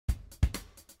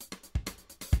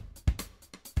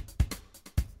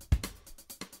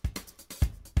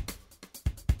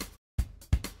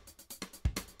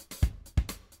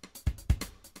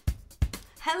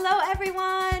Hello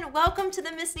everyone! Welcome to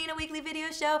the Miss Nina Weekly Video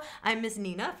Show. I'm Miss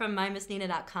Nina from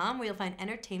mymissnina.com, where you'll find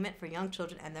entertainment for young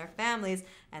children and their families.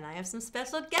 And I have some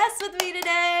special guests with me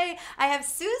today. I have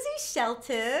Suzi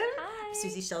Shelton. Hi.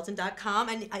 SuziShelton.com,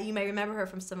 and you may remember her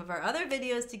from some of our other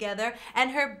videos together.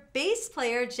 And her bass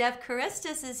player, Jeff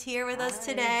Charistis, is here with us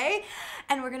today.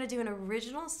 And we're going to do an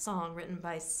original song written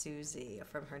by Suzi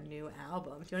from her new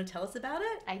album. Do you want to tell us about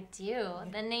it? I do.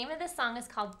 The name of the song is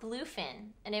called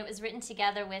Bluefin, and it was written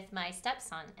together with my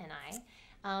stepson and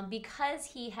I because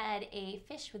he had a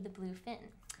fish with the blue fin.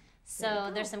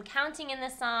 So there's some counting in the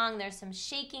song, there's some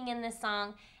shaking in the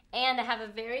song, and I have a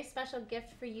very special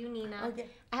gift for you, Nina. Okay.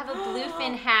 I have a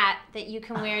bluefin hat that you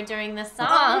can wear during the song.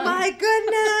 Oh my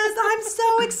goodness, I'm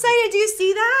so excited. Do you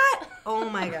see that? Oh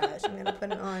my gosh, I'm going to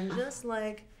put it on just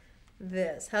like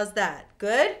this. How's that?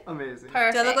 Good? Amazing.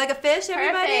 Perfect. Do I look like a fish,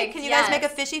 everybody? Perfect, Can you yes. guys make a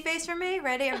fishy face for me?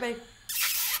 Ready, everybody?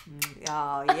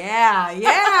 Oh,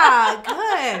 yeah,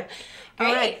 good. Great.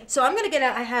 All right, so I'm going to get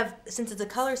out, I have, since it's a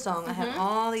color song, I have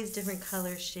all these different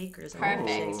color shakers I'm going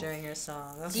to shake during your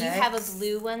song. Okay. Do you have a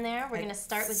blue one there? We're going to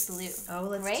start with blue. Oh,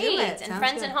 let's Great. do it. And Sounds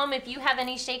friends good. at home, if you have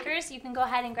any shakers, you can go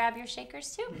ahead and grab your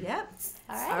shakers too. Yep.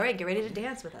 All right. All right, get ready to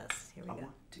dance with us. Here we go.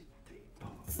 1, 2, 3,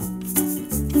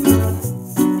 4.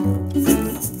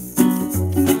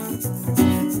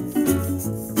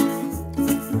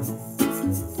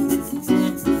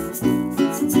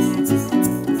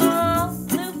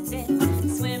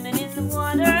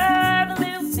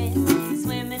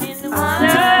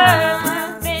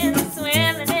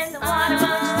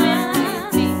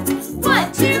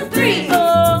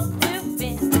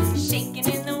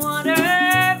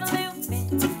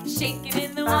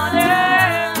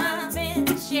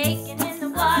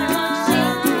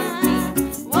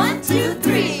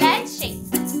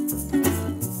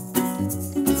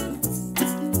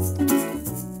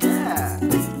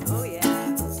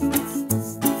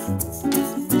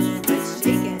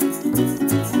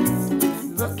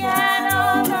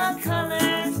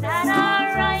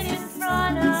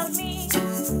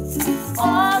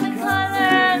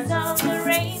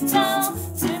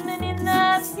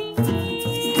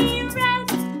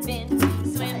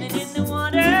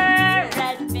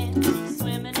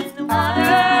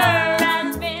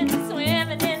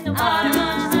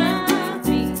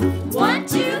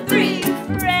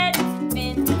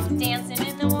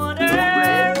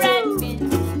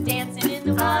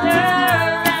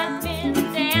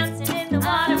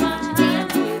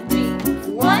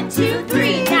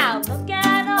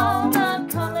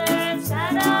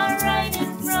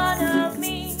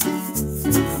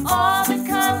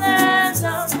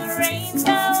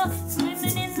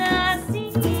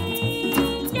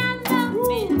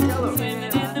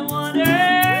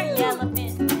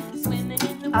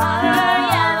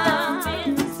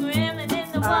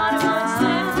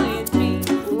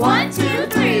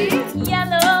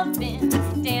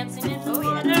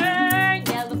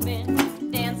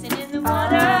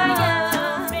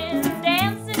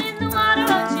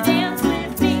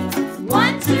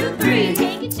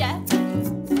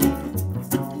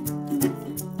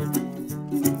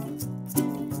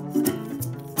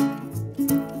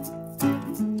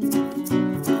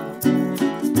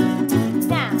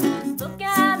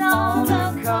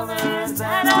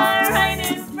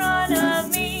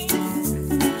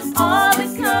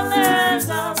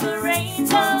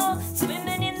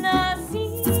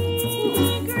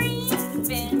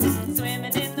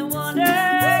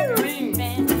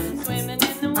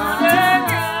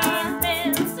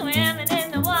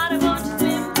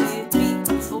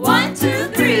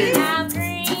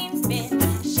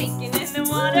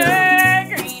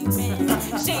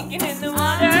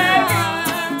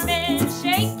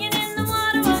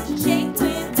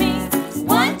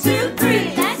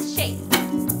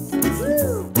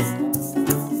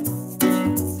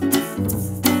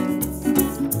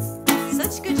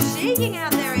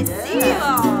 Out there, I see you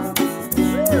all.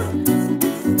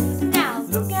 Now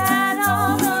look at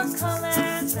all the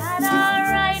colors that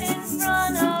are right in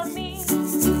front of me.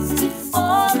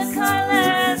 All the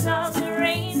colors of the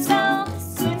rainbow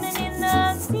swimming in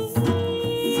the sea.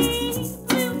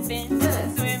 Bluefin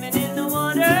swimming in the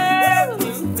water.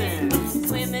 Bluefin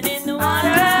swimming in the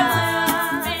water.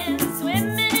 Bluefin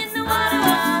swimming in the water.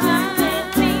 Swim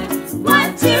with me.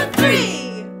 1, 2, 3.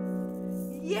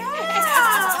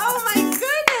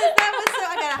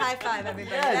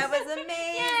 Everybody. Yes. That was amazing.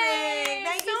 Yay,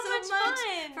 Thank you so much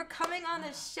fun. for coming on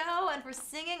the show. and for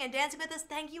singing and dancing with us.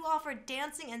 Thank you all for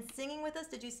dancing and singing with us.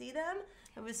 Did you see them?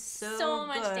 It was so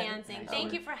much good. dancing.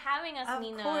 Thank you for having us,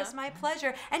 Nina. Of course, my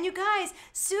pleasure. And you guys,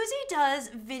 Suzi does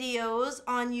videos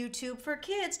on YouTube for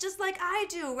kids, just like I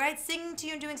do, right? Singing to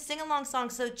you and doing sing-along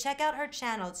songs. So check out her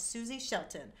channel. It's Suzi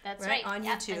Shelton. That's right. On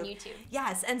yep, YouTube. on YouTube.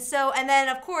 Yes, and then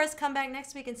of course come back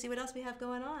next week and see what else we have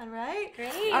going on, right?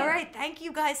 Great. All right, thank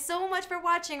you guys so much for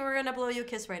watching. We're gonna blow you a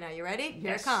kiss right now. You ready? Yes.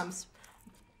 Here it comes.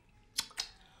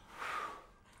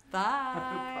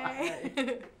 Bye.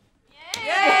 Bye. Yay!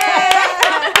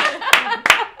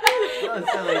 That was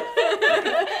silly.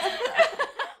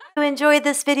 If you enjoyed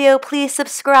this video, please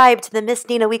subscribe to the Miss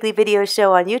Nina Weekly Video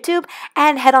Show on YouTube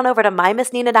and head on over to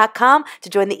mymissnina.com to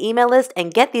join the email list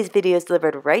and get these videos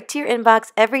delivered right to your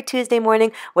inbox every Tuesday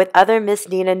morning with other Miss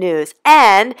Nina news.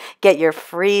 And get your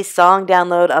free song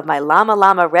download of my Llama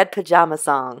Llama Red Pajama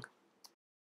song.